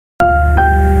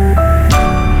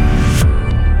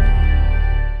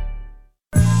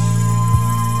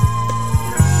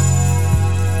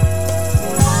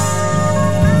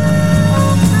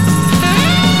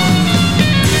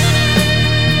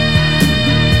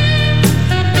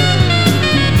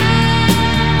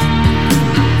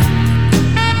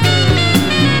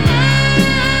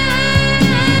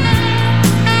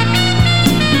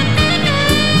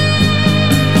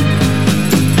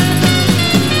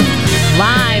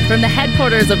From the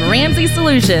headquarters of Ramsey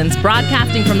Solutions,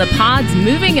 broadcasting from the Pod's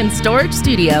moving and storage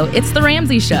studio, it's The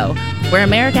Ramsey Show, where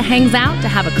America hangs out to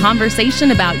have a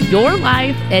conversation about your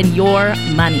life and your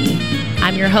money.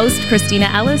 I'm your host, Christina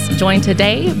Ellis, joined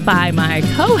today by my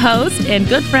co-host and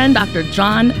good friend, Dr.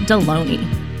 John Deloney.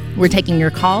 We're taking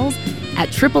your calls at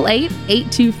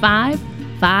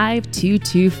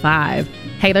 888-825-5225.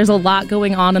 Hey, there's a lot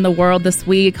going on in the world this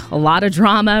week, a lot of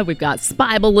drama. We've got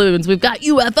spy balloons, we've got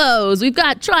UFOs, we've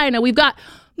got China, we've got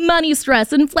money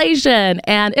stress, inflation,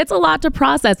 and it's a lot to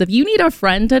process. If you need a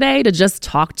friend today to just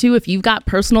talk to, if you've got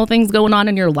personal things going on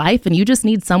in your life and you just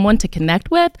need someone to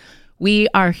connect with, we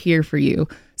are here for you.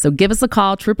 So give us a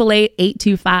call,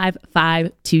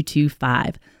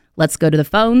 888-825-5225. Let's go to the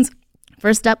phones.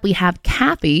 First up, we have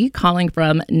Kathy calling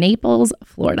from Naples,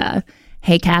 Florida.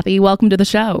 Hey, Kathy, welcome to the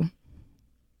show.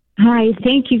 Hi,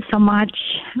 thank you so much.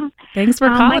 Thanks for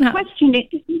calling. My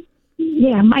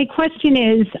question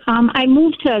is, I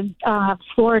moved to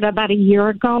Florida about a year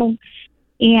ago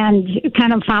and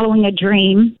kind of following a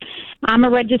dream. I'm a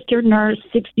registered nurse,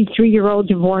 63-year-old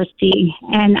divorcee,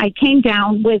 and I came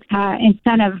down with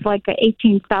incentive, like an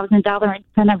 $18,000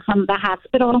 incentive from the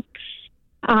hospital.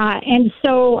 And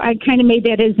so I kind of made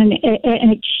that as an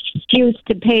excuse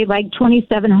to pay like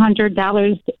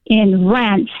 $2,700 in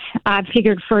rent. I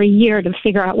figured for a year to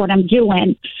figure out what I'm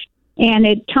doing. And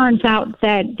it turns out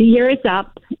that the year is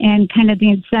up and kind of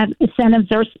the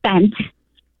incentives are spent.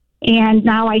 And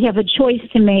now I have a choice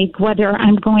to make whether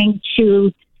I'm going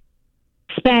to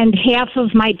spend half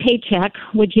of my paycheck,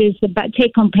 which is about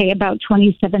take-home pay, about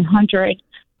 $2,700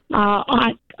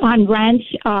 on rent,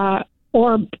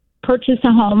 or purchase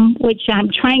a home, which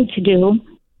I'm trying to do,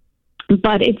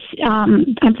 but it's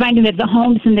I'm finding that the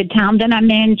homes in the town that I'm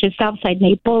in, just outside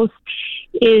Naples,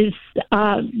 is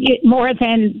more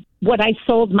than what I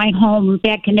sold my home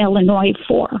back in Illinois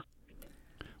for.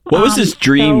 What was this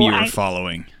dream you were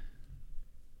following?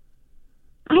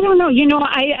 I don't know. You know,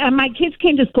 my kids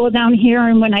came to school down here,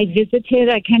 and when I visited,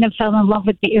 I kind of fell in love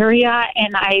with the area,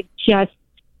 and I just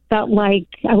felt like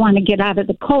I want to get out of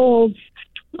the cold.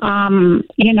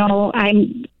 You know,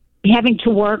 I'm having to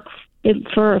work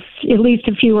for at least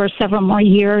a few or several more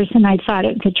years, and I thought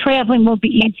the traveling will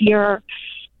be easier.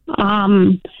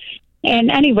 And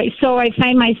anyway, so I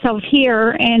find myself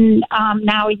here, and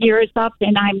now a year is up,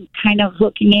 and I'm kind of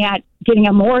looking at getting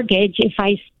a mortgage if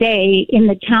I stay in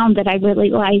the town that I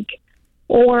really like.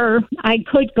 Or I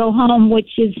could go home,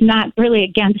 which is not really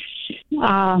against,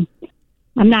 I'm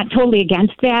not totally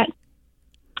against that.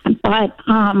 But,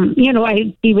 you know,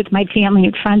 I'd be with my family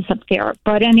and friends up there.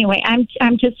 But anyway, I'm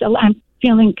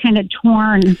feeling kind of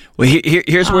torn. Well,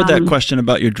 here's where that question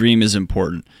about your dream is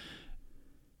important.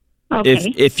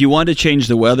 Okay. If you want to change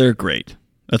the weather, great.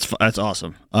 That's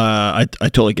awesome. I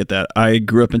totally get that. I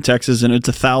grew up in Texas, and it's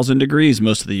 1,000 degrees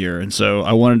most of the year. And so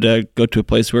I wanted to go to a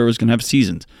place where it was going to have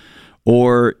seasons.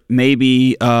 Or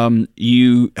maybe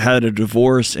you had a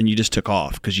divorce and you just took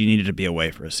off because you needed to be away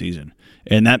for a season.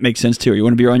 And that makes sense too. Or you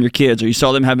want to be around your kids, or you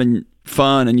saw them having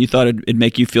fun and you thought it'd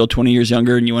make you feel 20 years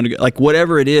younger and you want to go, like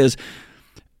whatever it is.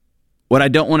 What I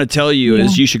don't want to tell you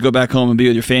is you should go back home and be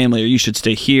with your family, or you should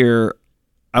stay here.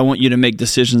 I want you to make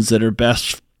decisions that are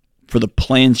best for the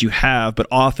plans you have. But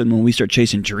often when we start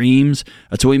chasing dreams,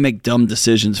 that's when we make dumb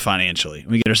decisions financially.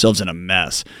 We get ourselves in a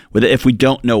mess with it if we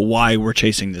don't know why we're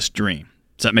chasing this dream.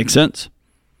 Does that make sense?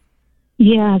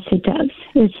 Yes, it does.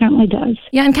 It certainly does.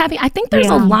 Yeah, and Kathy, I think there's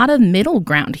a lot of middle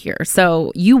ground here.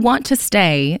 So you want to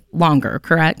stay longer,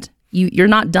 correct? You're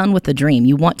not done with the dream.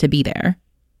 You want to be there.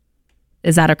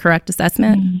 Is that a correct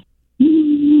assessment?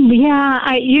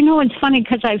 Yeah, you know, it's funny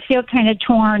because I feel kind of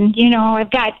torn. You know,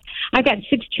 I've got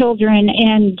 6 children,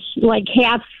 and like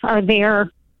half are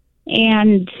there.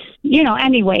 And, you know,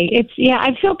 anyway,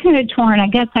 I feel kind of torn. I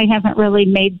guess I haven't really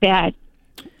made that.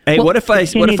 Hey, what if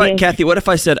Kathy, what if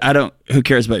I said, who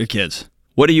cares about your kids?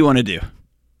 What do you want to do?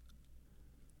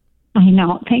 I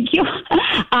know. Thank you.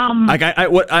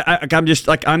 I'm just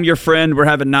like, I'm your friend. We're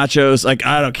having nachos. Like,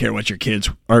 I don't care what your kids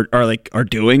are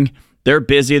doing. They're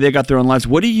busy. They got their own lives.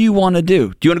 What do you want to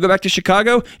do? Do you want to go back to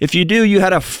Chicago? If you do, you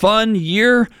had a fun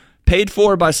year paid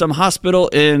for by some hospital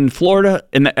in Florida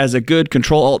and as a good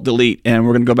Control-Alt-Delete, and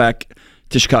we're going to go back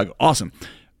to Chicago. Awesome.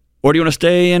 Or do you want to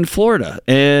stay in Florida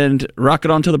and rock it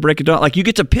on till the break of dawn? Like, you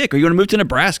get to pick. Or you want to move to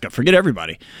Nebraska? Forget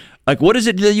everybody. Like, what is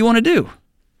it that you want to do?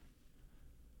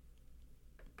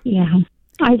 Yeah.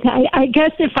 I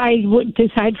guess if I would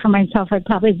decide for myself, I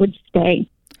probably would stay.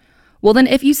 Well, then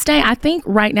if you stay, I think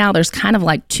right now there's kind of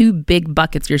like 2 big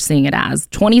buckets you're seeing it as.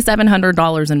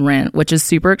 $2,700 in rent, which is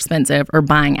super expensive, or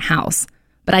buying a house.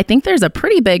 But I think there's a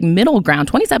pretty big middle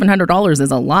ground. $2,700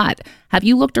 is a lot. Have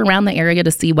you looked around the area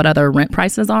to see what other rent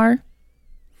prices are?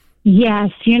 Yes,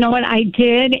 you know what, I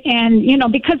did, and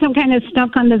because I'm kind of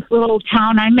stuck on this little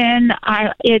town I'm in,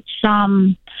 I'm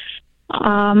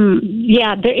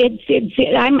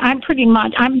pretty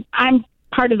much I'm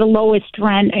part of the lowest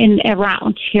rent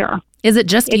around here. Is it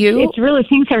just you? It's really,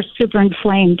 things are super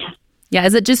inflamed. Yeah,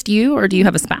 is it just you, or do you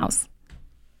have a spouse?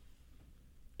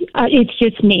 It's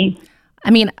just me. I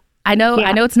mean, I know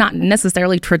it's not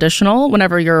necessarily traditional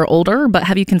whenever you're older, but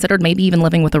have you considered maybe even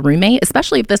living with a roommate,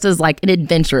 especially if this is like an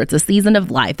adventure? It's a season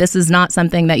of life. This is not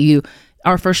something that you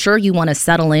are for sure you want to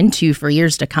settle into for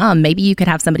years to come. Maybe you could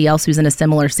have somebody else who's in a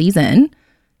similar season,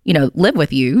 live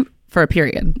with you for a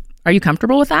period. Are you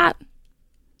comfortable with that?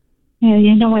 Yeah,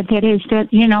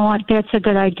 that's a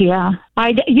good idea.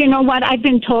 I've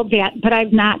been told that, but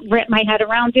I've not wrapped my head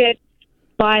around it.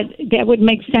 But that would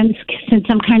make sense since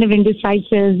I'm kind of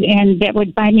indecisive, and that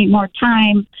would buy me more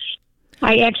time.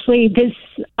 This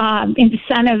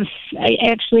incentive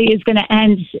actually is going to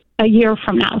end a year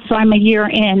from now, so I'm a year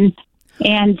in.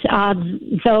 And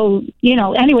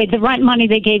anyway, the rent money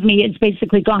they gave me is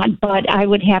basically gone, but I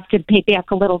would have to pay back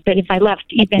a little bit if I left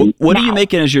even What now. are you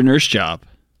making as your nurse job,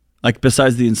 like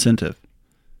besides the incentive?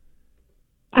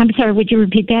 I'm sorry, would you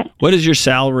repeat that? What is your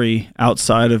salary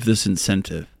outside of this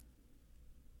incentive?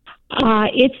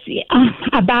 It's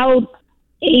about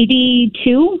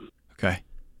 82. Okay.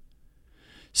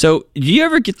 So do you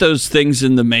ever get those things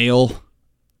in the mail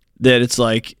that it's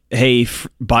like, hey,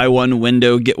 buy one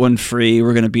window, get one free.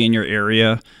 We're going to be in your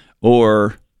area.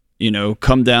 Or,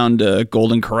 come down to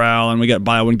Golden Corral and we got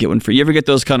buy one, get one free. You ever get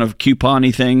those kind of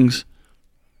coupon-y things?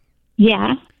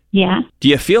 Yeah. Do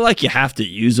you feel like you have to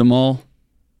use them all?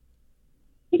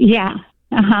 Yeah.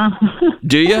 Uh-huh.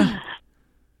 Do you?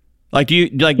 Like, do you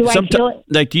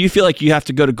feel like you have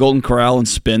to go to Golden Corral and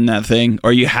spin that thing,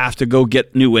 or you have to go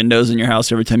get new windows in your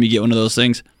house every time you get one of those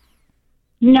things?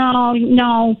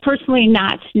 No, personally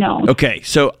not. No. Okay,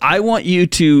 so I want you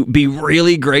to be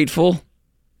really grateful.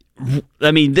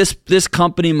 I mean, this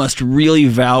company must really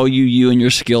value you and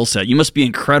your skill set. You must be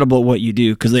incredible at what you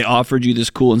do because they offered you this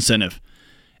cool incentive,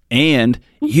 and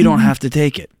you don't have to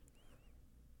take it.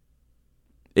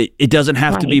 It doesn't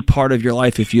have to be part of your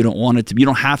life if you don't want it to be. You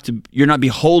don't have to. You're not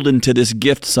beholden to this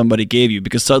gift somebody gave you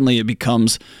because suddenly it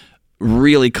becomes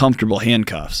really comfortable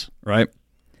handcuffs, right?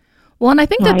 Well, and I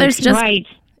think that there's just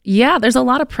there's a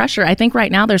lot of pressure. I think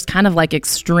right now there's kind of like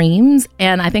extremes,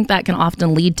 and I think that can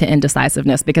often lead to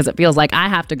indecisiveness because it feels like I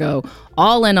have to go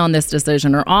all in on this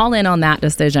decision or all in on that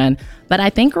decision. But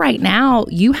I think right now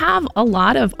you have a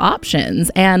lot of options,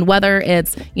 and whether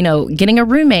it's, getting a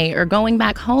roommate or going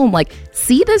back home, like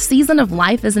see this season of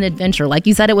life as an adventure. Like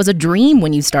you said, it was a dream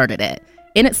when you started it.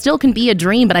 And it still can be a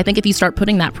dream, but I think if you start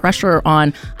putting that pressure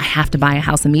on, I have to buy a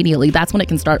house immediately, that's when it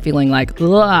can start feeling like,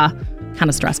 kind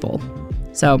of stressful.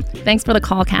 So thanks for the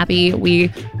call, Kathy.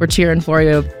 We're cheering for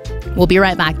you. We'll be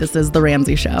right back. This is The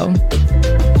Ramsey Show.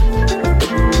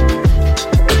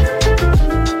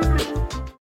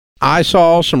 I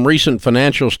saw some recent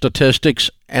financial statistics,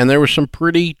 and there was some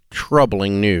pretty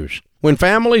troubling news. When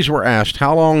families were asked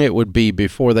how long it would be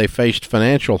before they faced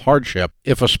financial hardship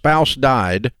if a spouse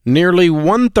died, nearly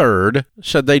 1/3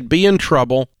 said they'd be in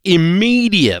trouble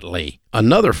immediately.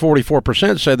 Another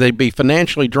 44% said they'd be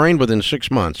financially drained within 6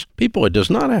 months. People, it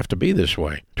does not have to be this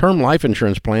way. Term life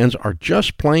insurance plans are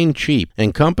just plain cheap,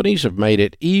 and companies have made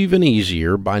it even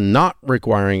easier by not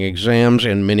requiring exams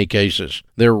in many cases.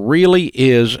 There really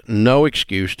is no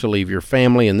excuse to leave your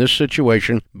family in this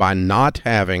situation by not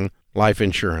having life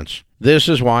insurance. This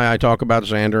is why I talk about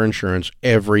Zander Insurance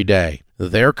every day.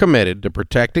 They're committed to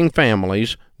protecting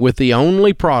families with the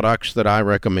only products that I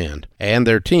recommend, and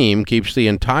their team keeps the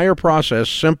entire process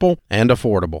simple and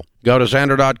affordable. Go to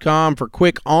Zander.com for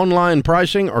quick online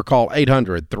pricing or call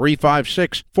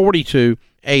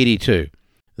 800-356-4282.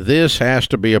 This has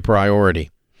to be a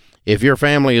priority. If your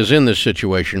family is in this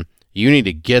situation, you need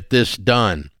to get this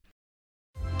done.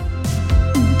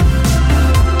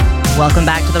 Welcome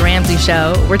back to The Ramsey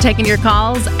Show. We're taking your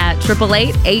calls at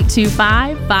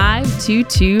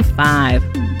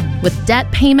 888-825-5225. With debt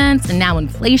payments and now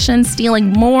inflation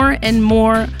stealing more and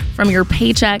more from your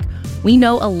paycheck, we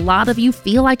know a lot of you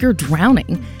feel like you're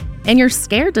drowning and you're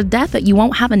scared to death that you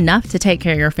won't have enough to take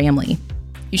care of your family.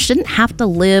 You shouldn't have to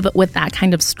live with that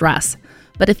kind of stress.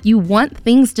 But if you want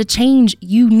things to change,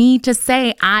 you need to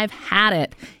say, I've had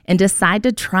it, and decide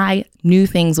to try new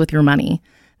things with your money.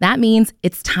 That means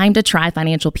it's time to try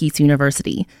Financial Peace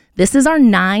University. This is our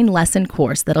 9-lesson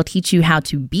course that'll teach you how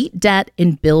to beat debt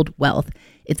and build wealth.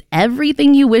 It's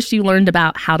everything you wish you learned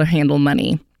about how to handle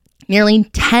money. Nearly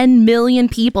 10 million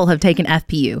people have taken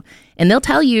FPU, and they'll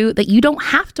tell you that you don't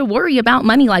have to worry about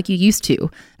money like you used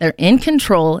to. They're in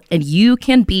control, and you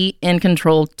can be in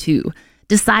control too.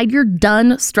 Decide you're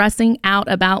done stressing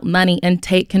out about money and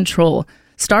take control.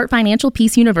 Start Financial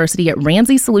Peace University at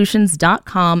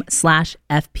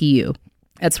RamseySolutions.com/FPU.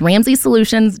 That's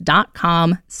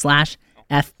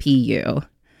RamseySolutions.com/FPU.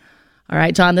 All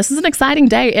right, John, this is an exciting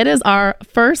day. It is our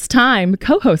first time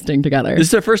co-hosting together. This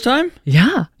is our first time?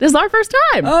 Yeah, this is our first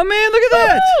time. Oh, man, look at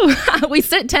that. We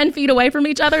sit 10 feet away from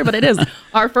each other, but it is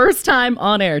our first time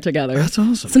on air together. That's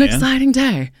awesome, It's an exciting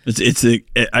day.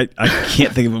 I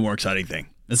can't think of a more exciting thing.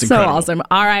 That's So incredible. awesome.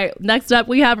 All right, next up,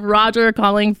 we have Roger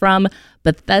calling from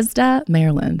Bethesda,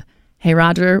 Maryland. Hey,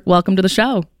 Roger, welcome to the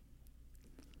show.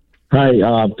 Hi,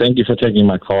 thank you for taking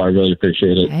my call. I really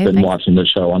appreciate it. Hey, Been thanks. watching the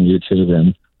show on YouTube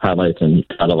and highlights and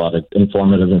got a lot of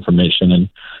informative information and,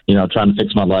 trying to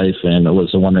fix my life. And I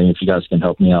was wondering if you guys can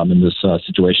help me out in this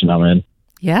situation I'm in.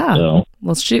 Yeah. So-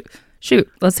 Well, shoot.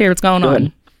 Let's hear what's going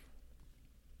on.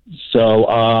 So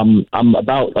I'm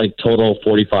about total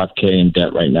 45K in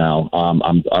debt right now.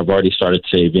 I've already started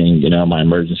saving, my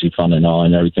emergency fund and all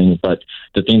and everything. But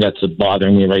the thing that's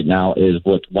bothering me right now is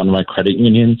with one of my credit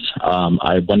unions.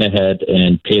 I went ahead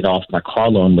and paid off my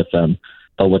car loan with them.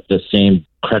 But with the same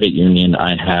credit union,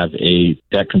 I have a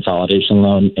debt consolidation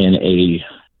loan and a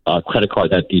credit card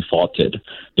that defaulted.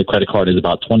 The credit card is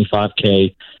about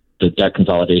 25K. The debt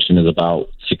consolidation is about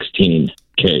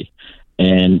 16K.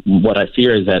 And what I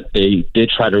fear is that they did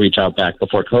try to reach out back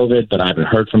before COVID, but I haven't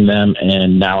heard from them.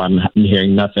 And now I'm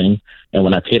hearing nothing. And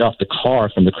when I paid off the car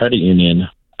from the credit union,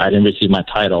 I didn't receive my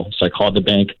title. So I called the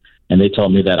bank, and they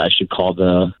told me that I should call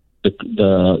the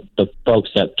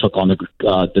folks that took on the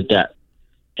debt.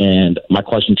 And my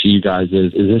question to you guys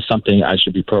is this something I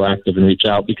should be proactive and reach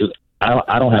out? Because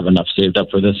I don't have enough saved up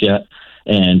for this yet.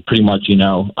 And pretty much,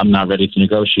 I'm not ready to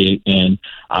negotiate. And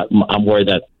I'm worried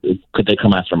that could they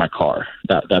come after my car?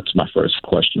 That's my first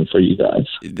question for you guys.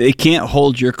 They can't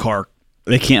hold your car.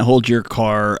 They can't hold your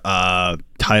car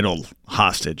title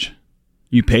hostage.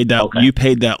 You paid that. Okay. You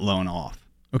paid that loan off.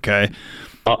 Okay.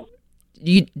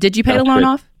 Did you pay the That's loan great.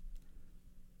 off?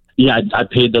 Yeah, I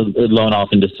paid the loan off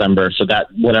in December. So that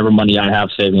whatever money I have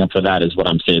saving up for that is what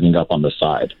I'm saving up on the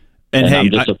side. And hey, I'm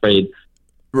just afraid.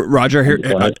 Roger, here,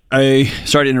 Go ahead. I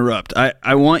sorry to interrupt.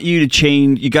 I want you to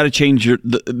change. You got to change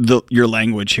your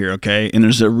language here, okay? And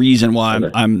there's a reason why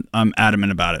Okay. I'm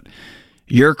adamant about it.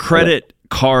 Your credit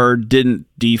card didn't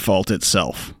default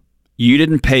itself. You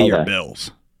didn't pay your Okay.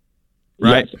 bills,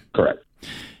 right? Yes, correct.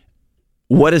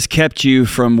 What has kept you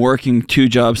from working 2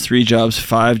 jobs, 3 jobs,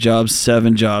 5 jobs,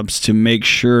 7 jobs to make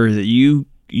sure that you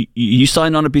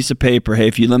signed on a piece of paper? Hey,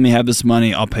 if you let me have this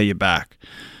money, I'll pay you back.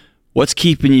 What's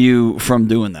keeping you from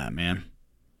doing that, man?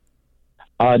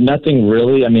 Nothing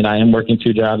really. I mean, I am working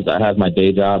 2 jobs. I have my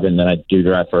day job, and then I do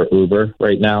drive for Uber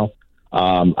right now.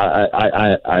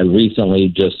 I recently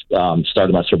just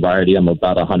started my sobriety. I'm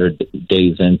about 100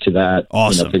 days into that.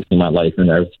 Awesome. Fixing my life and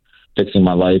I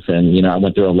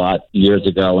went through a lot years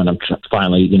ago, and I'm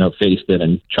finally faced it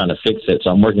and trying to fix it. So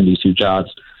I'm working these 2 jobs.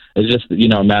 It's just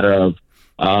a matter of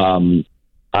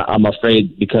I'm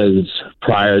afraid because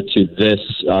prior to this,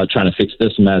 trying to fix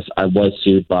this mess, I was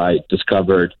sued by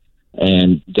Discovered,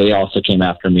 and they also came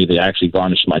after me. They actually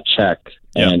garnished my check,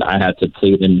 and I had to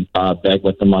plead and beg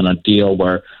with them on a deal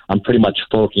where I'm pretty much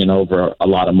forking over a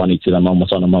lot of money to them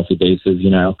almost on a monthly basis,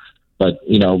 But,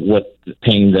 with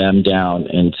paying them down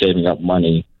and saving up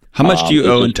money. How much do you it's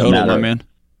owe in just a total, matter my of- man?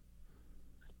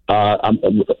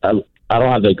 I don't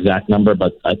have the exact number,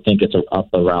 but I think it's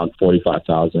up around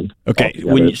 45,000. Okay,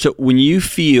 when you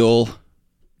feel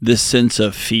this sense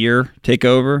of fear take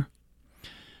over,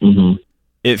 Mm-hmm.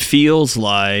 it feels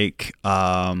like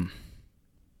kind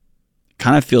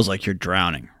of feels like you're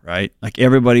drowning, right? Like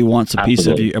everybody wants a piece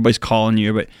of Absolutely. you. Everybody's calling you.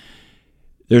 Everybody.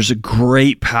 There's a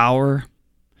great power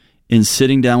in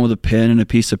sitting down with a pen and a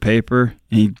piece of paper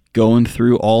and going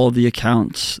through all of the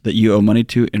accounts that you owe money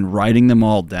to and writing them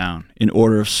all down in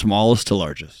order of smallest to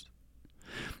largest.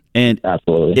 And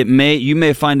Absolutely. you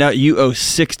may find out you owe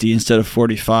 60 instead of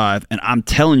 45, and I'm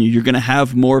telling you're going to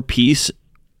have more peace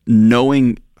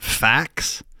knowing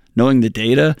facts, knowing the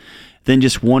data, than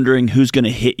just wondering who's going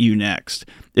to hit you next.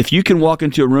 If you can walk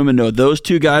into a room and know those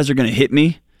 2 guys are going to hit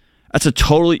me,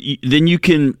 then you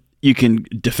can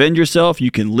defend yourself,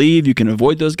 you can leave, you can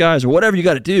avoid those guys or whatever you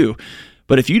got to do.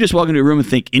 But if you just walk into a room and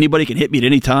think anybody can hit me at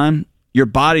any time, your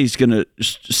body's going to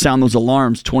sound those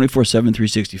alarms 24/7,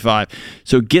 365.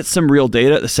 So get some real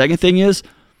data. The second thing is,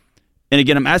 and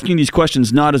again, I'm asking these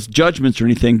questions not as judgments or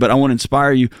anything, but I want to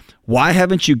inspire you. Why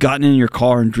haven't you gotten in your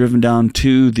car and driven down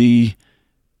to the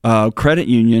credit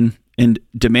union and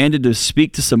demanded to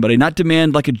speak to somebody, not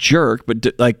demand like a jerk, but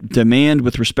demand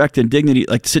with respect and dignity,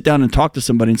 like sit down and talk to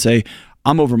somebody and say,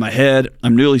 I'm over my head.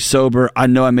 I'm newly sober. I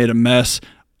know I made a mess.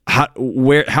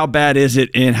 How bad is it?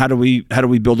 And how do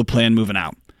we build a plan moving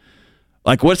out?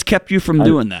 Like, what's kept you from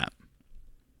doing that?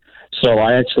 So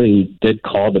I actually did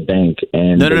call the bank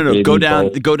and no. Go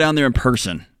down there in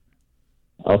person.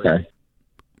 Okay.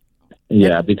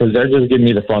 Yeah, because they're just giving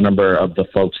me the phone number of the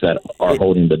folks that are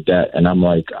holding the debt, and I'm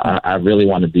like, I really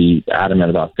want to be adamant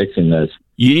about fixing this.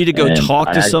 You need to go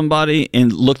talk to somebody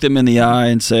and look them in the eye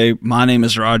and say, my name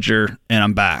is Roger, and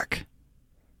I'm back.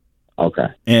 Okay.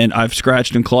 And I've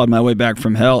scratched and clawed my way back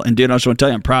from hell. And dude, I just want to tell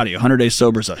you, I'm proud of you. 100 days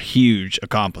sober is a huge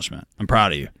accomplishment. I'm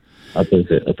proud of you. I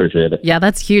appreciate it. Yeah,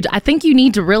 that's huge. I think you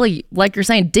need to really, like you're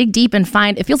saying, dig deep and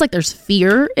find, it feels like there's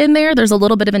fear in there. There's a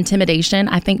little bit of intimidation.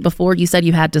 I think before you said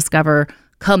you had Discover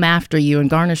come after you and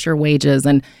garnish your wages,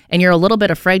 and you're a little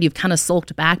bit afraid, you've kind of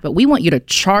sulked back, but we want you to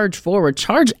charge forward,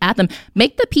 charge at them,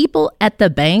 make the people at the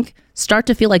bank start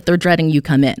to feel like they're dreading you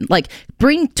come in. Like,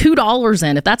 bring $2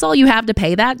 in. If that's all you have to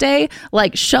pay that day,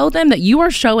 like, show them that you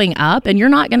are showing up and you're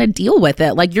not going to deal with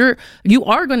it. Like, you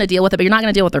are going to deal with it, but you're not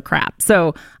going to deal with their crap.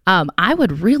 So I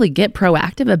would really get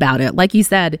proactive about it. Like you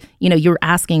said, you're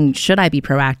asking, should I be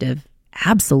proactive?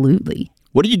 Absolutely.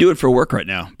 What are you doing for work right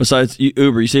now besides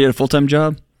Uber? You say you had a full-time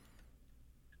job?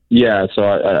 Yeah, so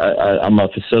I'm a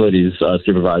facilities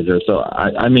supervisor. So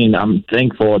I'm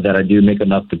thankful that I do make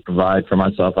enough to provide for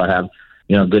myself. I have,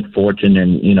 good fortune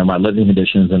and my living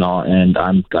conditions and all, and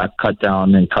I've cut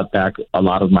down and cut back a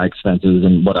lot of my expenses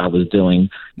and what I was doing.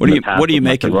 What are you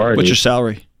making? What's your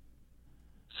salary?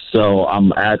 So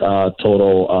I'm at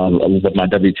total with my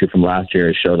W-2 from last year.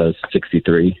 It showed us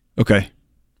 63. Okay,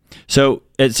 so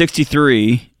at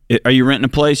 63, are you renting a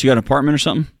place? You got an apartment or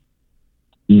something?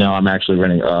 No, I'm actually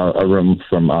renting a room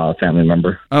from a family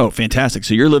member. Oh, fantastic.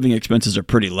 So your living expenses are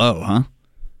pretty low, huh?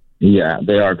 Yeah,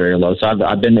 they are very low. So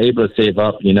I've been able to save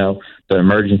up, the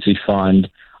emergency fund,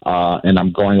 and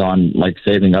I'm going on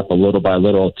saving up a little by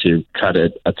little to try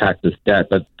to attack this debt.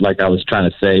 But like I was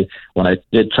trying to say, when I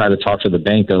did try to talk to the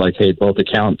bank, they're like, hey, both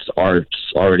accounts are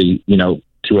already,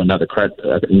 to another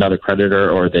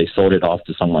creditor, or they sold it off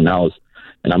to someone else.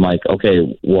 And I'm like,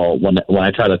 okay, well, when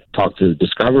I try to talk to the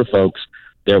Discover folks,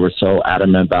 they were so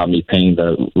adamant about me paying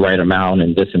the right amount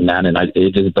and this and that, and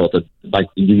it just built up, like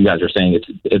you guys are saying,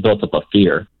 it built up a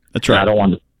fear. That's right. And I don't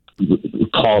want to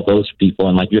call those people,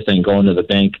 and like you're saying, go into the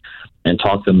bank and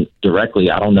talk to them directly.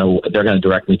 I don't know, they're going to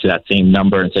direct me to that same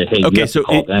number and say, hey, okay, you have to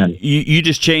call them. You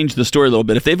just changed the story a little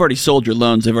bit. If they've already sold your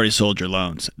loans, they've already sold your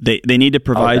loans. They need to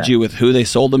provide you with who they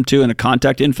sold them to and a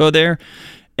contact info there.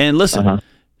 And listen,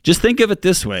 just think of it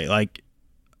this way, like,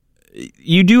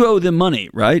 you do owe them money,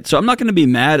 right? So I'm not going to be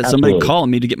mad at somebody calling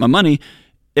me to get my money.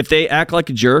 If they act like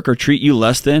a jerk or treat you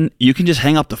less than, you can just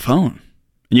hang up the phone.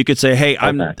 And you could say, hey,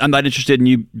 I'm not interested in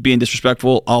you being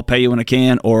disrespectful. I'll pay you when I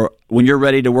can. Or when you're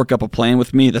ready to work up a plan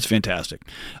with me, that's fantastic.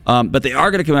 But they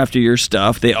are going to come after your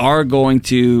stuff. They are going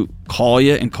to call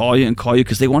you and call you and call you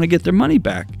because they want to get their money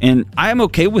back. And I am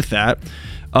okay with that.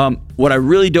 What I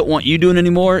really don't want you doing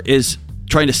anymore is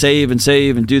trying to save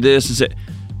and do this and say,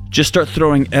 just start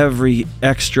throwing every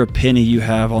extra penny you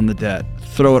have on the debt.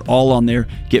 Throw it all on there.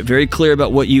 Get very clear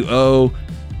about what you owe.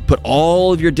 Put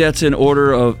all of your debts in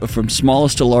order from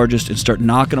smallest to largest and start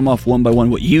knocking them off one by one.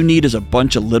 What you need is a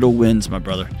bunch of little wins, my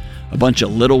brother. A bunch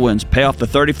of little wins. Pay off the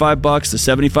 $35,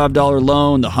 the $75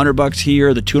 loan, the $100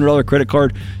 here, the $200 credit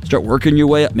card. Start working your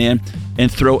way up, man,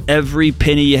 and throw every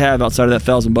penny you have outside of that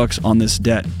 $1,000 on this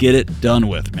debt. Get it done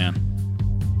with, man.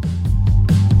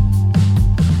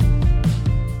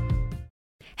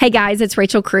 Hey guys, it's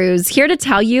Rachel Cruz here to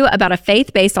tell you about a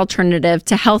faith-based alternative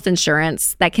to health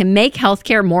insurance that can make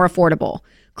healthcare more affordable.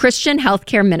 Christian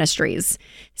Healthcare Ministries.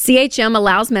 CHM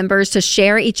allows members to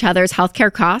share each other's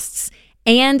healthcare costs,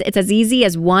 and it's as easy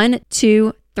as 1,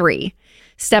 2, 3.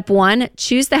 Step 1,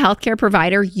 choose the healthcare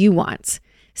provider you want.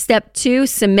 Step 2,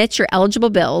 submit your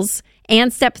eligible bills.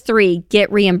 And Step 3,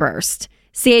 get reimbursed.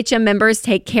 CHM members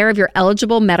take care of your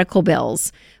eligible medical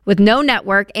bills. With no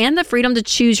network and the freedom to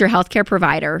choose your healthcare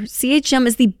provider, CHM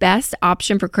is the best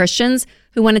option for Christians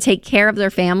who want to take care of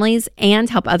their families and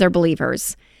help other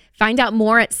believers. Find out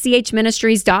more at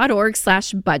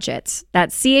chministries.org/budget.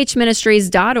 That's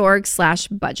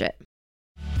chministries.org/budget.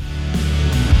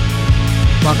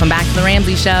 Welcome back to The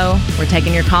Ramsey Show. We're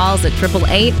taking your calls at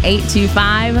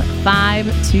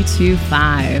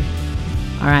 888-825-5225.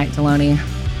 All right, Delony,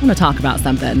 I want to talk about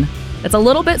something. It's a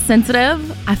little bit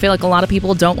sensitive. I feel like a lot of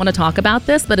people don't want to talk about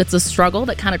this, but it's a struggle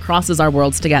that kind of crosses our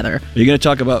worlds together. Are you going to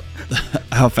talk about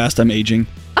how fast I'm aging?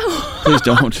 Please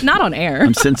don't. Not on air.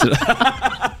 I'm sensitive.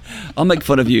 I'll make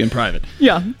fun of you in private.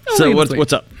 Yeah. So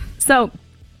what's up? So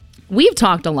we've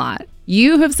talked a lot.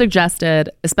 You have suggested,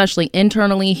 especially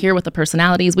internally here with the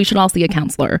personalities, we should all see a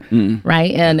counselor,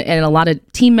 right? And a lot of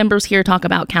team members here talk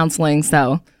about counseling.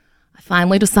 So I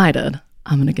finally decided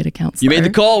I'm going to get a counselor. You made the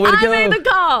call. Way to go. I made the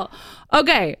call.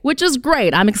 Okay, which is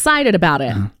great. I'm excited about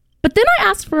it. But then I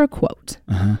asked for a quote.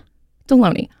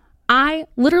 Delony, I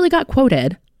literally got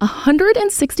quoted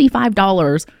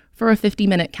 $165 for a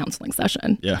 50-minute counseling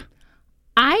session. Yeah.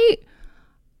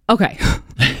 Okay.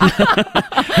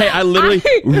 Hey, I literally,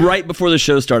 right before the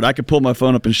show started, I could pull my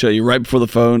phone up and show you. Right before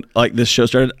this show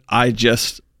started, I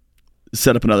just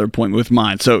set up another appointment with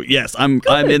mine. So yes, I'm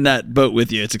in that boat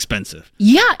with you. It's expensive.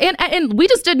 Yeah, and we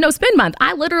just did no spend month.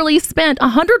 I literally spent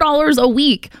 $100 a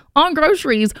week on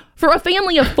groceries for a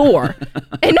family of 4,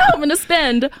 and now I'm going to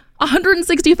spend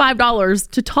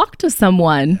 $165 to talk to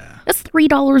someone. That's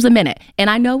 $3 a minute, and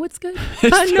I know it's good.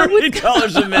 I know it's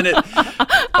 $3 a minute.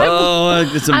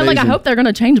 It's amazing. I hope they're going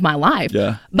to change my life.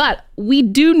 Yeah. But we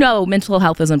do know mental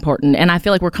health is important, and I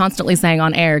feel like we're constantly saying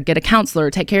on air, get a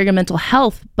counselor, take care of your mental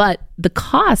health. But the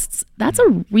costs, that's a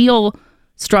real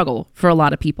struggle for a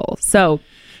lot of people. So.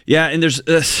 Yeah, and there's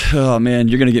this. Oh man,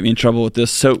 you're going to get me in trouble with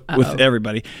this. So with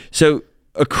everybody. So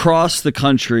across the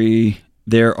country,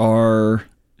 there are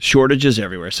shortages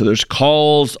everywhere. So there's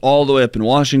calls all the way up in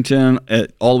Washington,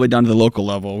 all the way down to the local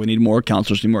level. We need more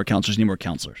counselors, need more counselors, need more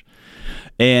counselors.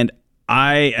 And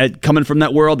coming from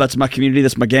that world, that's my community,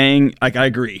 that's my gang. I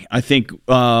agree. I think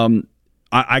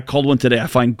I called one today. I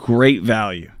find great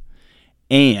value.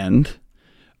 And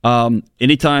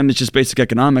anytime it's just basic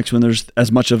economics, when there's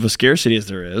as much of a scarcity as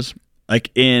there is,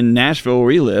 like in Nashville where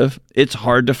we live, it's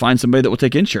hard to find somebody that will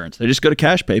take insurance. They just go to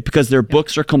cash pay because their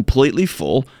books are completely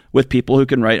full with people who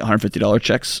can write $150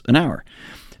 checks an hour.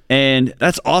 And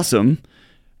that's awesome.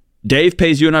 Dave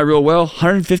pays you and I real well.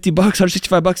 $150,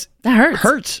 $165. That hurts.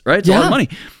 Hurts, right? It's a lot of money.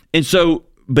 And so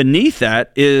beneath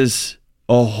that is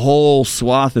a whole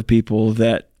swath of people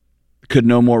that could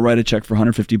no more write a check for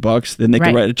 $150 than they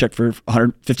could write a check for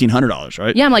 $1,500,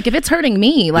 right? Yeah, I'm like, if it's hurting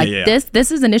me, like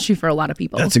this is an issue for a lot of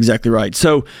people. That's exactly right.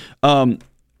 So,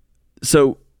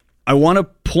 so I want to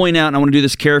point out, and I want to do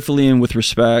this carefully and with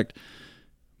respect,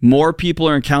 more people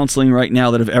are in counseling right now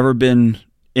that have ever been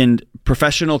in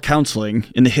professional counseling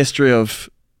in the history of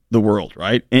the world,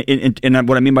 right? And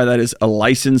what I mean by that is a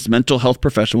licensed mental health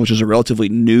professional, which is a relatively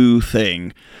new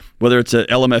thing, whether it's a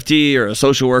LMFT or a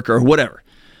social worker or whatever.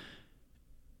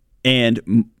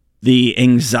 And the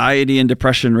anxiety and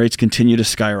depression rates continue to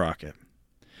skyrocket.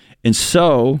 And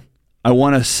so I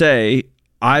want to say,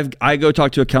 I go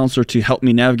talk to a counselor to help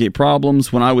me navigate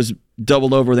problems. When I was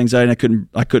doubled over with anxiety and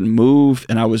I couldn't move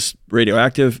and I was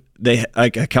radioactive,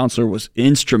 a counselor was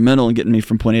instrumental in getting me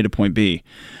from point A to point B.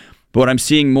 But what I'm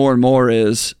seeing more and more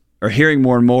is, or hearing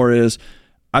more and more is,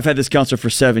 I've had this counselor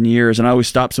for 7 years, and I always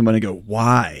stop somebody and go,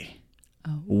 why?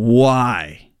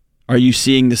 Why are you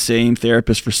seeing the same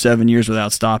therapist for 7 years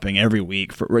without stopping every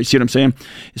week? See what I'm saying?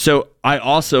 So I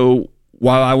also,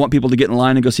 while I want people to get in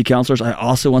line and go see counselors, I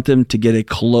also want them to get a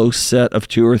close set of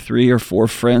 2 or 3 or 4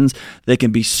 friends they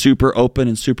can be super open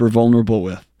and super vulnerable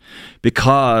with.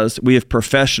 Because we have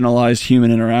professionalized human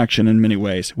interaction in many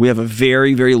ways. We have a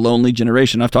very, very lonely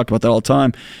generation. I've talked about that all the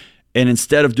time. And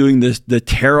instead of doing the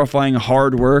terrifying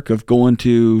hard work of going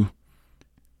to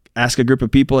ask a group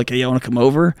of people like, hey, y'all want to come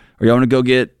over? Or y'all want to go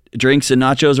get drinks and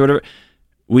nachos or whatever?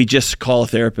 We just call a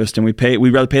therapist and we'd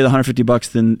rather pay the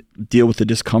 $150 than deal with the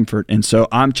discomfort. And so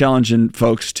I'm challenging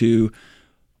folks to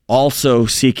also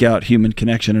seek out human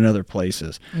connection in other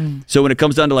places. So when it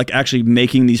comes down to like actually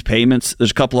making these payments,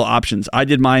 there's a couple of options. I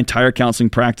did my entire counseling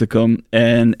practicum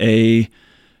and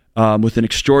with an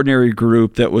extraordinary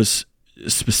group that was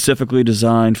specifically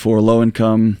designed for low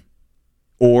income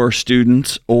or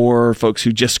students or folks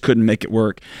who just couldn't make it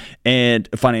work and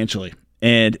financially.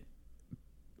 And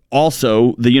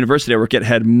also, the university I work at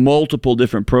had multiple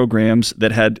different programs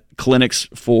that had clinics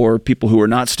for people who were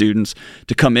not students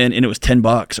to come in, and it was $10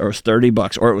 or it was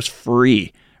 $30 or it was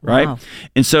free, right? Wow.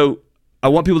 And so I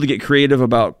want people to get creative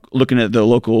about looking at the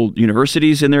local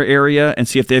universities in their area and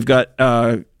see if they've got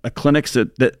clinics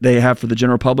that they have for the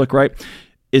general public, right?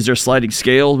 Is there a sliding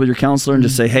scale with your counselor and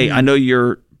just say, hey, I know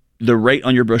the rate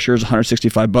on your brochure is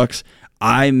 $165.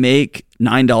 I make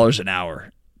 $9 an hour.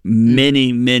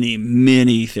 Many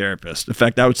therapists. In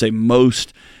fact, I would say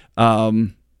most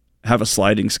have a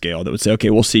sliding scale that would say,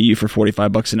 okay, we'll see you for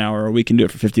 $45 an hour, or we can do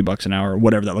it for $50 an hour, or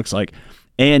whatever that looks like.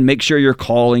 And make sure you're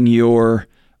calling your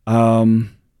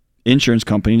insurance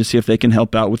company to see if they can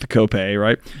help out with the copay,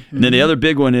 right? And then the other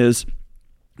big one is,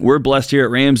 we're blessed here at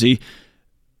Ramsey.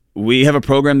 We have a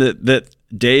program that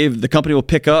Dave, the company, will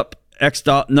pick up X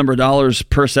number of dollars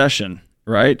per session,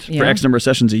 right? Yeah. For X number of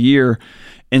sessions a year.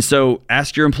 And so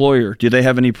ask your employer, do they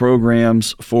have any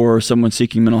programs for someone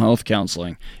seeking mental health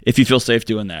counseling? If you feel safe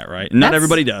doing that, right? And not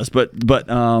everybody does, but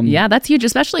yeah, that's huge,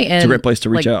 especially in it's a great place to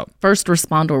reach out. First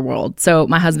responder world. So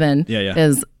my husband Yeah.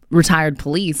 is retired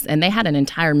police, and they had an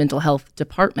entire mental health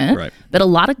department, Right. but a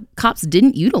lot of cops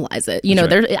didn't utilize it. You know,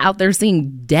 That's they're out there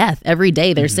seeing death every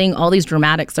day. They're seeing all these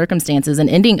dramatic circumstances and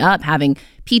ending up having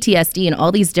PTSD and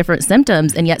all these different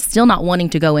symptoms, and yet still not wanting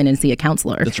to go in and see a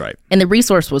counselor. That's right. And the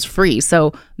resource was free.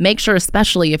 So make sure,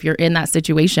 especially if you're in that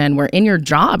situation where in your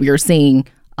job you're seeing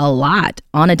a lot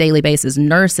on a daily basis,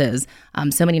 nurses,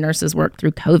 so many nurses worked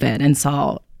through COVID and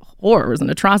saw horrors and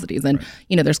atrocities, and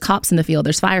you know, there's cops in the field,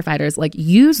 there's firefighters. Like,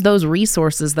 use those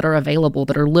resources that are available,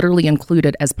 that are literally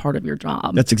included as part of your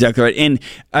job. That's exactly right. And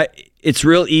it's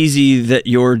real easy that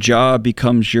your job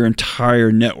becomes your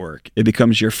entire network. It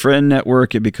becomes your friend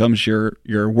network. It becomes your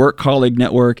work colleague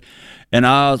network. And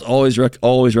I was always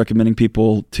recommending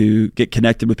people to get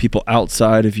connected with people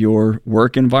outside of your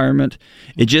work environment.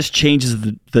 It just changes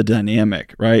the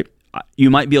dynamic, right? You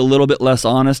might be a little bit less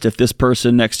honest if this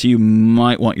person next to you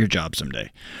might want your job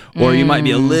someday, or you might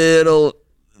be a little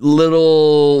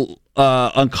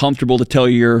uncomfortable to tell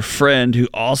your friend who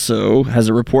also has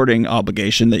a reporting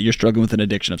obligation that you're struggling with an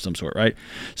addiction of some sort, right?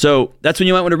 So that's when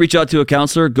you might want to reach out to a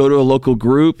counselor. Go to a local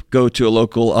group. Go to a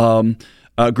local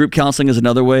group counseling is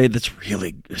another way that's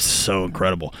really so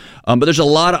incredible. But there's a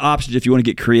lot of options if you want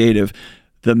to get creative.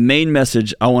 The main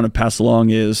message I want to pass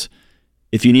along is,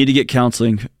 if you need to get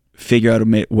counseling, figure out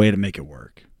a way to make it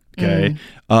work. Okay.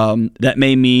 That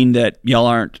may mean that y'all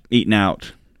aren't eating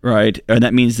out, right? And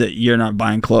that means that you're not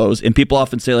buying clothes. And people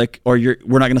often say, like, or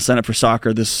we're not going to sign up for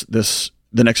soccer the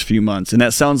next few months. And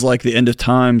that sounds like the end of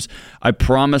times. I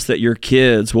promise that your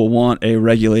kids will want a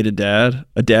regulated dad,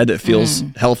 a dad that feels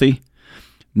healthy,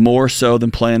 more so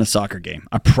than playing a soccer game.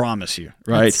 I promise you,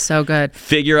 right? That's so good.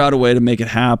 Figure out a way to make it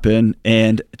happen,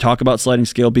 and talk about sliding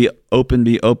scale. Be open,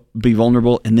 be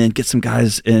vulnerable, and then get some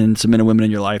guys and some men and women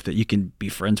in your life that you can be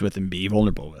friends with and be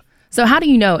vulnerable with. So how do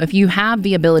you know if you have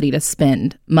the ability to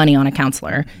spend money on a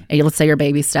counselor, and let's say your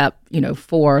baby step,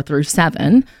 4 through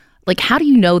 7, like, how do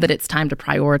you know that it's time to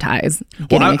prioritize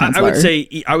getting a counselor?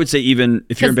 I would say even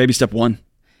if you're in baby step 1.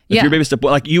 If you're baby step,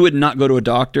 like, you would not go to a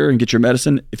doctor and get your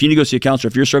medicine. If you need to go see a counselor,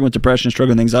 if you're struggling with depression,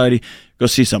 struggling with anxiety, go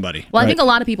see somebody. Well, right? I think a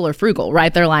lot of people are frugal,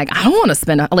 right? They're like, I don't want to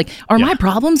spend, are my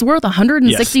problems worth $165?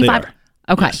 Yes, they are.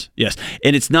 Okay. Yes.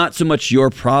 And it's not so much your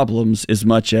problems as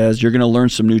much as you're going to learn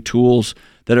some new tools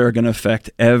that are going to affect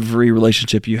every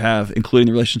relationship you have, including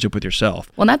the relationship with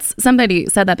yourself. Well, that's, somebody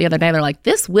said that the other day. They're like,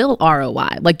 this will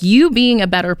ROI. Like, you being a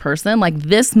better person, like,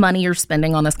 this money you're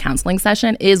spending on this counseling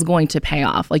session is going to pay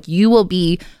off. Like, you will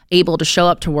be able to show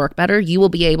up to work better. You will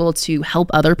be able to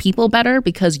help other people better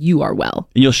because you are well.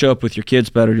 And you'll show up with your kids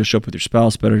better. You'll show up with your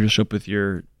spouse better. You'll show up with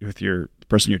your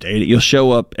person you're dating. You'll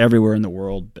show up everywhere in the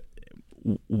world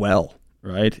well,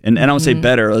 right? And I don't say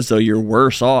better as though you're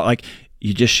worse off. Like,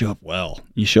 you just show up well.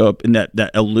 You show up in that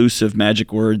elusive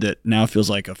magic word that now feels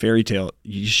like a fairy tale.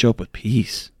 You just show up with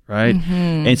peace, right?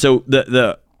 And so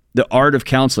the art of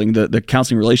counseling, the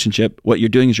counseling relationship, what you're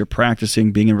doing is you're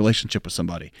practicing being in a relationship with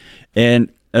somebody.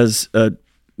 And as a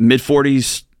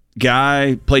mid-40s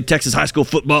guy, played Texas high school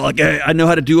football, like, I know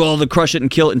how to do all the crush it and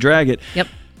kill it and drag it. Yep.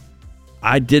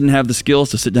 I didn't have the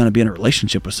skills to sit down and be in a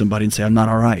relationship with somebody and say, I'm not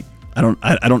all right. I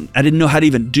didn't know how to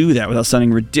even do that without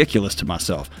sounding ridiculous to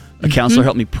myself. A counselor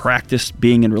helped me practice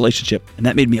being in a relationship, and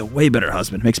that made me a way better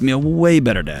husband, makes me a way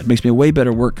better dad, makes me a way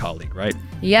better work colleague, right?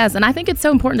 Yes, and I think it's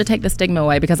so important to take the stigma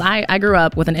away, because I grew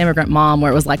up with an immigrant mom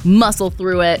where it was like, muscle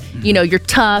through it, you're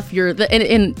tough,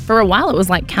 and for a while it was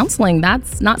like, counseling,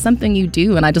 that's not something you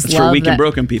do, and I just it's love for weak that, and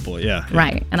broken people, yeah.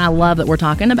 Right, and I love that we're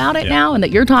talking about it now, and that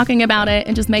you're talking about it,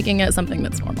 and just making it something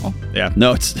that's normal. Yeah,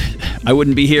 no, I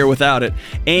wouldn't be here without it,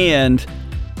 and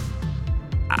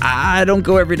I don't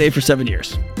go every day for 7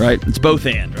 years, right? It's both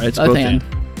and, right? It's both and.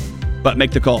 But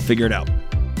make the call, figure it out.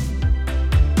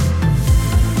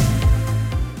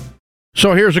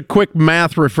 So here's a quick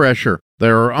math refresher.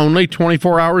 There are only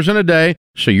 24 hours in a day,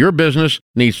 so your business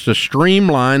needs to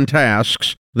streamline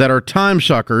tasks that are time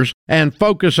suckers and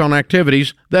focus on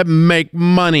activities that make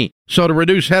money. So to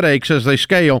reduce headaches as they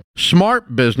scale,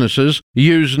 smart businesses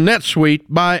use NetSuite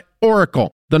by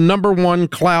Oracle, the #1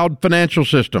 cloud financial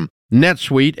system.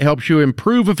 NetSuite helps you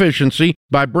improve efficiency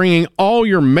by bringing all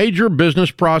your major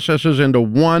business processes into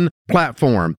one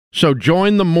platform. So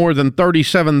join the more than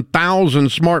 37,000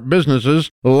 smart businesses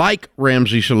like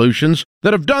Ramsey Solutions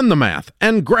that have done the math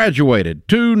and graduated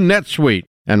to NetSuite.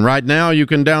 And right now, you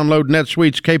can download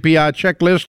NetSuite's KPI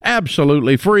checklist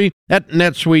absolutely free at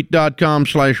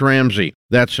netsuite.com/Ramsey.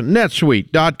 That's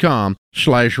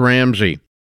netsuite.com/Ramsey.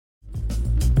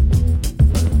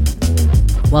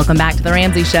 Welcome back to The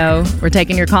Ramsey Show. We're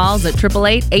taking your calls at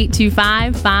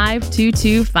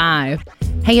 888-825-5225.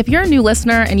 Hey, if you're a new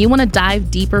listener and you want to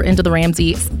dive deeper into the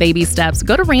Ramsey baby steps,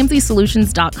 go to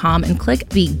RamseySolutions.com and click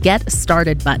the Get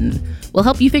Started button. We'll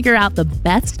help you figure out the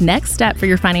best next step for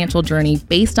your financial journey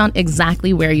based on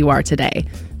exactly where you are today.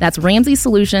 That's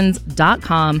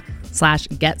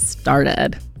RamseySolutions.com/Get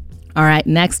Started. All right,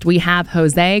 next we have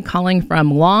Jose calling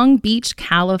from Long Beach,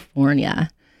 California.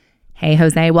 Hey,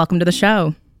 Jose, welcome to the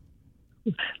show.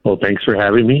 Well, thanks for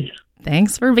having me.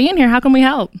 Thanks for being here. How can we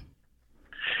help?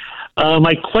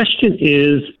 My question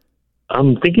is,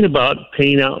 I'm thinking about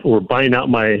paying out or buying out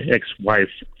my ex-wife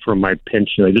from my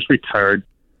pension. I just retired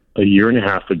a year and a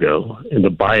half ago, and the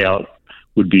buyout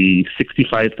would be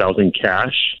 $65,000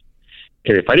 cash.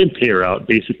 And if I didn't pay her out,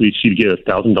 basically she'd get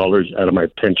 $1,000 out of my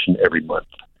pension every month.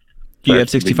 Do you have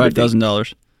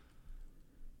 $65,000?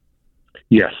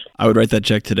 Yes. I would write that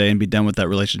check today and be done with that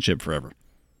relationship forever.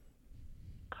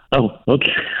 Oh,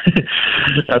 okay.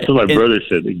 That's what my brother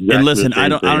said. Exactly. And listen, I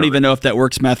don't even know if that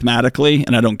works mathematically,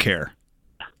 and I don't care.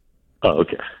 Oh,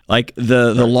 okay. Like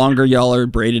the longer y'all are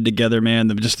braided together, man,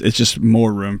 it's just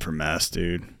more room for mess,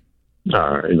 dude. You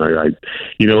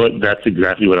know what? That's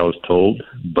exactly what I was told.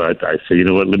 But I said, you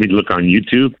know what? Let me look on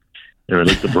YouTube, and I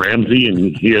looked at Ramsey,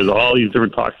 and he has all these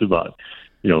different talks about,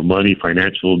 money,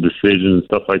 financial decisions,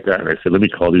 stuff like that. And I said, let me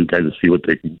call these guys and see what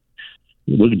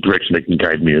direction they can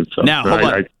guide me in. So now, hold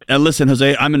on. And listen,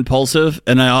 Jose, I'm impulsive,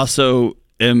 and I also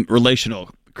am relational.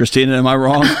 Christina, am I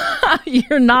wrong?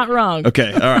 You're not wrong.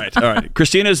 Okay, all right.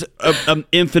 Christina's an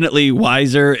infinitely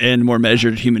wiser and more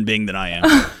measured human being than I am.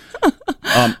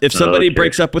 If somebody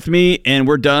breaks up with me and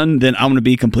we're done, then I'm going to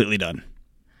be completely done.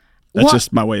 That's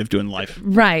just my way of doing life.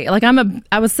 Right. Like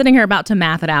I was sitting here about to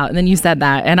math it out, and then you said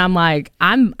that, and I'm like,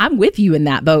 I'm with you in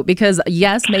that boat, because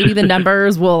yes, maybe the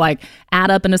numbers will like add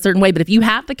up in a certain way, but if you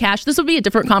have the cash, this would be a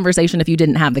different conversation if you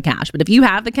didn't have the cash. But if you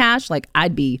have the cash, like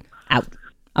I'd be out.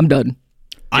 I'm done.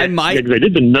 I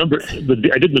did the numbers, and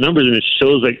it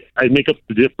shows like I make up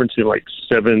the difference in like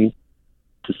 7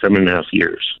 to 7.5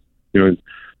 years.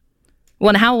 Well,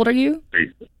 and how old are you?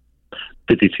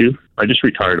 52. I just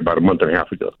retired about a month and a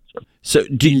half ago. So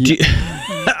do you,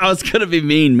 I was going to be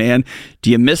mean, man. Do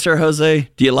you miss her, Jose?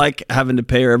 Do you like having to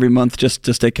pay her every month just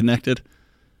to stay connected?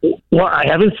 Well, I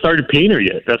haven't started paying her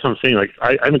yet. That's what I'm saying. Like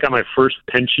I haven't got my first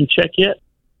pension check yet,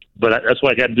 but that's why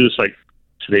I got to do this like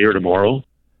today or tomorrow.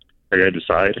 I got to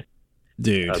decide.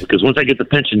 Dude. Because once I get the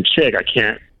pension check, I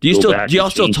can't. Do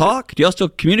y'all still talk? Do y'all still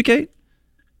communicate?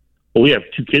 Well, we have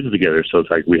 2 kids together, so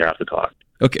it's like we have to talk.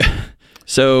 Okay.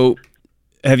 So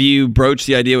have you broached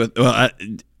the idea with,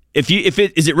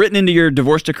 is it written into your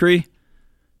divorce decree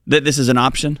that this is an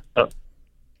option?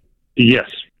 Yes.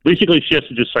 Basically, she has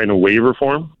to just sign a waiver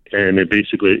form, and it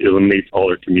basically eliminates all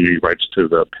her community rights to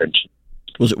the pension.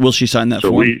 Will she sign that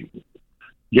form?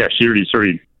 She's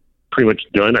already pretty much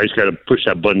done. I just got to push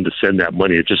that button to send that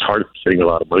money. It's just hard sending a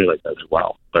lot of money like that as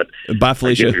well. But bye,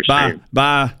 Felicia. Bye.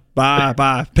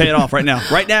 Pay it off right now.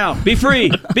 Right now. Be free.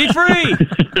 Be free.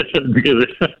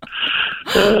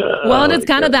 Well, and it's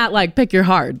kind of that like pick your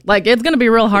heart. Like it's going to be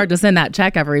real hard to send that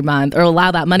check every month or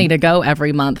allow that money to go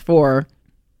every month for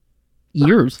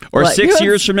years. Or 6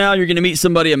 years from now, you're going to meet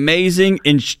somebody amazing,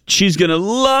 and she's going to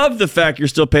love the fact you're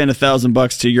still paying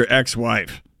 $1,000 to your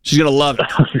ex-wife. She's going to love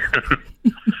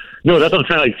it. No, that's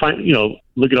what I'm trying to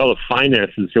look at all the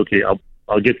finances. Okay,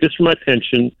 I'll get this from my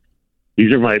pension.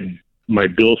 These are my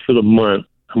bills for the month.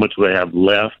 How much do I have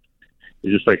left?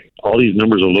 It's just like all these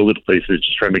numbers all over the place. It's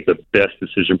just trying to make the best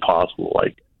decision possible.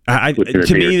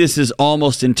 To me, this is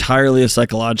almost entirely a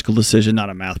psychological decision, not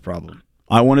a math problem.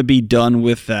 I want to be done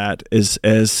with that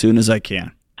as soon as I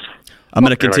can. I'm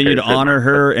going to continue to honor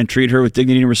her and treat her with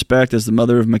dignity and respect as the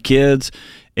mother of my kids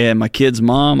and my kids'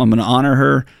 mom. I'm going to honor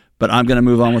her, but I'm going to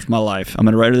move on with my life. I'm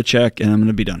going to write her the check, and I'm going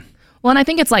to be done. Well, and I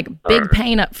think it's like big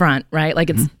pain up front, right?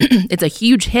 Like it's it's a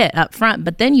huge hit up front,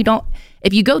 but then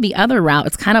if you go the other route,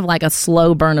 it's kind of like a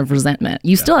slow burn of resentment.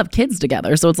 You still have kids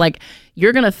together. So it's like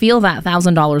you're going to feel that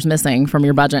 $1,000 missing from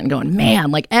your budget and going, man,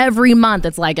 like every month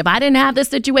it's like if I didn't have this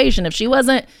situation, if she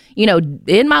wasn't,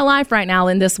 in my life right now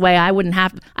in this way, I would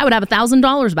have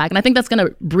 $1,000 back. And I think that's going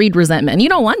to breed resentment. And you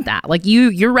don't want that. Like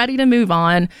you're ready to move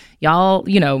on. Y'all,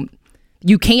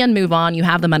 you can move on. You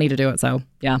have the money to do it. So,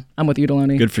 yeah, I'm with you,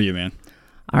 Deloney. Good for you, man.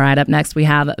 All right, up next, we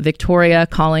have Victoria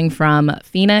calling from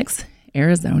Phoenix,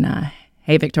 Arizona.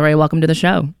 Hey, Victoria, welcome to the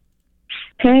show.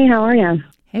 Hey, how are you?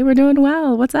 Hey, we're doing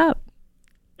well. What's up?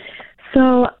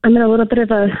 So I'm in a little bit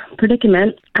of a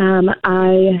predicament.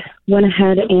 I went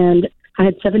ahead and I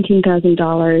had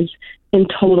 $17,000 in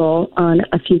total on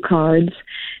a few cards,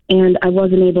 and I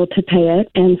wasn't able to pay it,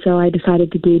 and so I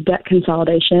decided to do debt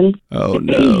consolidation. Oh,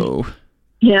 no.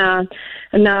 Yeah,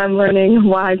 and now I'm learning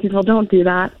why people don't do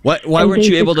that. Why weren't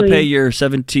you able to pay your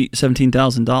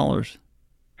 $17,000?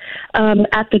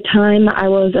 At the time, I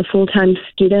was a full-time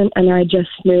student, and I just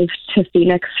moved to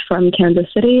Phoenix from Kansas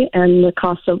City, and the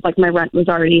cost of my rent was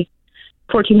already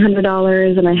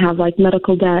 $1,400, and I have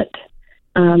medical debt.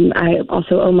 I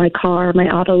also owe my car, my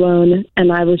auto loan,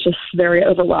 and I was just very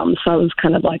overwhelmed. So I was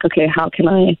kind of okay, how can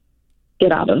I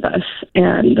get out of this?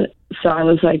 And so I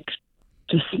was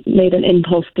just made an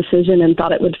impulse decision and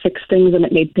thought it would fix things, and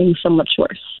it made things so much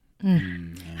worse.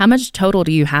 How much total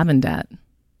do you have in debt?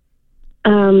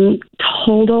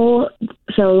 Total.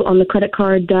 So on the credit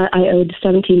card debt, I owed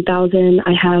 $17,000.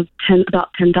 I have about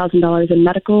 $10,000 in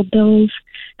medical bills,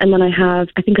 and then I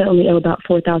think I only owe about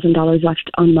 $4,000 left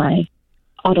on my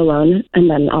auto loan, and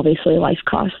then obviously life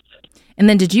costs. And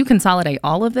then did you consolidate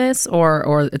all of this,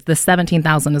 or the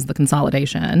 $17,000 is the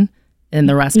consolidation and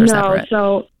the rest are separate?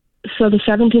 No, so the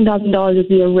 $17,000 is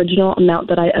the original amount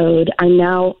that I owed. I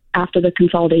now, after the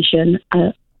consolidation,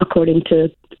 according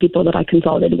to people that I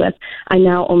consolidated with, I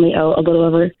now only owe a little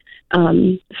over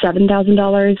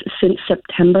 $7,000. Since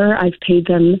September, I've paid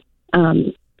them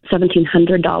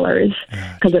 $1,700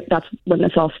 because that's when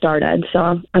this all started.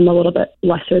 So I'm a little bit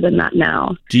lesser than that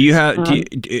now. Do you have?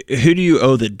 Who do you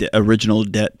owe the original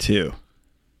debt to?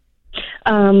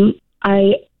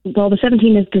 The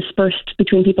 17 is dispersed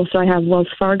between people. So I have Wells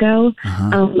Fargo,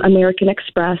 American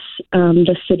Express,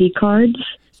 the Citi cards.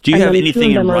 Do you have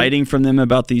anything in writing from them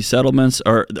about these settlements,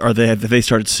 or have they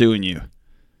started suing you?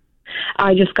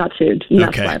 I just got sued. And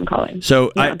That's why I'm calling.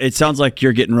 So it sounds like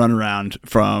you're getting run around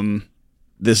from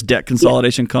this debt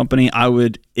consolidation company. I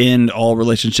would end all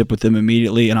relationship with them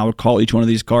immediately, and I would call each one of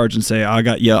these cards and say,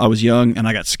 I was young and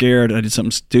I got scared and I did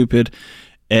something stupid,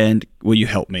 and will you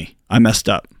help me? I messed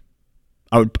up.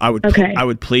 I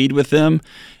would plead with them,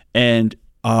 and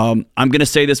I'm going to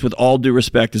say this with all due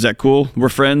respect. Is that cool? We're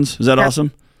friends. Is that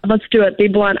awesome? Let's do it. Be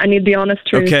blunt. I need the honest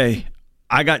truth. Okay.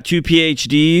 I got 2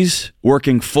 PhDs,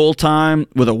 working full time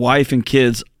with a wife and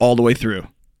kids all the way through.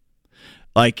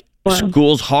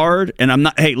 School's hard, and I'm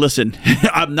not, hey, listen,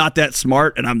 I'm not that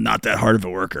smart and I'm not that hard of a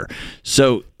worker.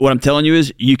 So what I'm telling you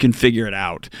is you can figure it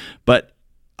out. But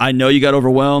I know you got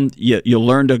overwhelmed. You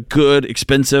learned a good,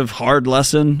 expensive, hard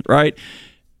lesson, right?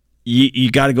 You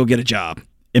got to go get a job,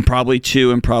 and probably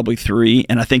 2 and probably 3.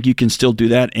 And I think you can still do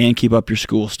that and keep up your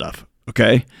school stuff.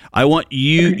 Okay. I want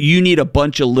you need a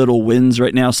bunch of little wins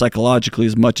right now psychologically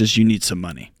as much as you need some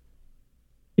money.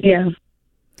 Yeah.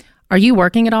 Are you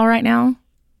working at all right now?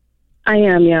 I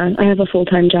am, yeah. I have a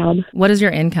full-time job. What is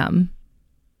your income?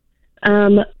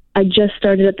 I just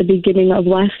started at the beginning of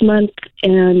last month,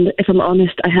 and if I'm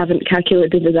honest, I haven't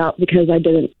calculated it out because I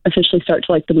didn't officially start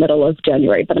till the middle of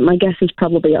January, but my guess is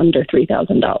probably under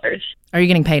 $3,000. Are you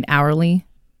getting paid hourly?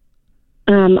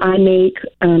 I make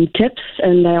tips,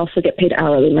 and I also get paid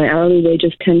hourly. My hourly wage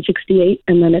is $10.68,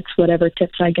 and then it's whatever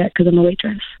tips I get because I'm a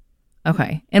waitress.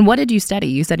 Okay. And what did you study?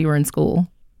 You said you were in school.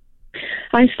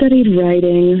 I studied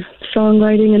writing,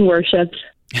 songwriting, and worship.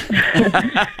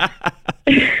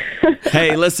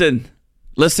 Hey, listen.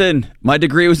 My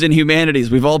degree was in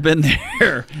humanities. We've all been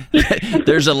there.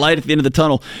 There's a light at the end of the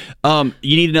tunnel.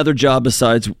 You need another job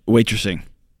besides waitressing.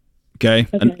 Okay.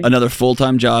 Another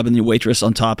full-time job and you waitress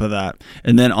on top of that.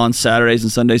 And then on Saturdays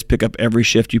and Sundays, pick up every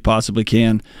shift you possibly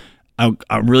can.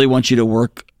 I really want you to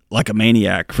work like a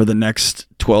maniac for the next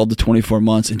 12 to 24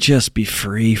 months and just be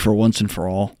free for once and for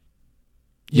all.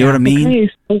 You know what I mean?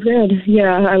 Okay, so good.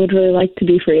 Yeah, I would really like to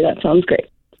be free. That sounds great.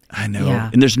 I know. Yeah.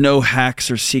 And there's no hacks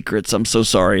or secrets. I'm so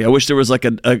sorry. I wish there was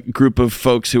a group of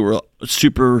folks who were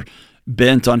super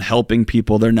bent on helping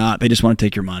people. They're not. They just want to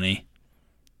take your money.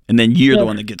 And then you're the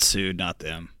one that gets sued, not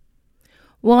them.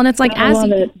 Well, and it's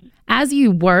as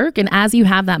you work and as you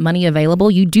have that money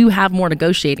available, you do have more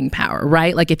negotiating power,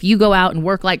 right? Like if you go out and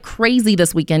work like crazy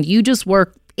this weekend, you just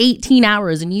work 18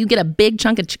 hours and you get a big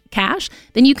chunk of cash,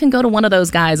 then you can go to one of those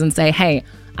guys and say, hey,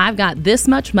 I've got this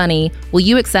much money. Will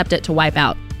you accept it to wipe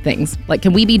out things? Like,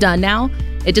 can we be done now?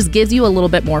 It just gives you a little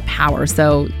bit more power.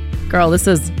 So, girl, that's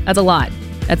a lot.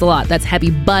 That's a lot. That's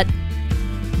heavy, but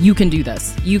you can do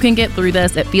this. You can get through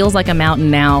this. It feels like a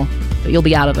mountain now, but you'll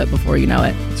be out of it before you know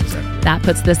it. That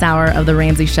puts this hour of The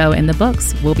Ramsey Show in the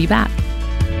books. We'll be back.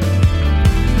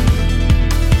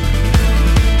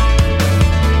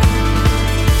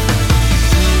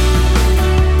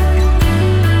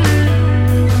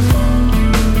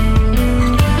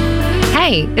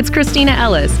 Hey, it's Christina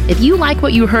Ellis. If you like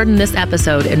what you heard in this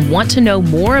episode and want to know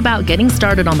more about getting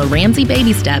started on the Ramsey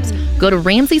baby steps, go to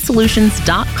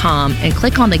RamseySolutions.com and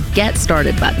click on the Get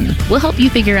Started button. We'll help you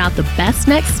figure out the best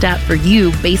next step for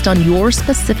you based on your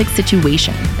specific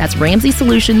situation. That's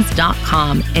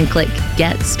RamseySolutions.com and click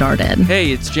Get Started.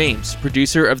 Hey, it's James,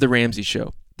 producer of The Ramsey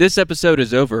Show. This episode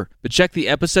is over, but check the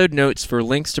episode notes for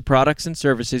links to products and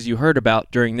services you heard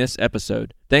about during this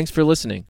episode. Thanks for listening.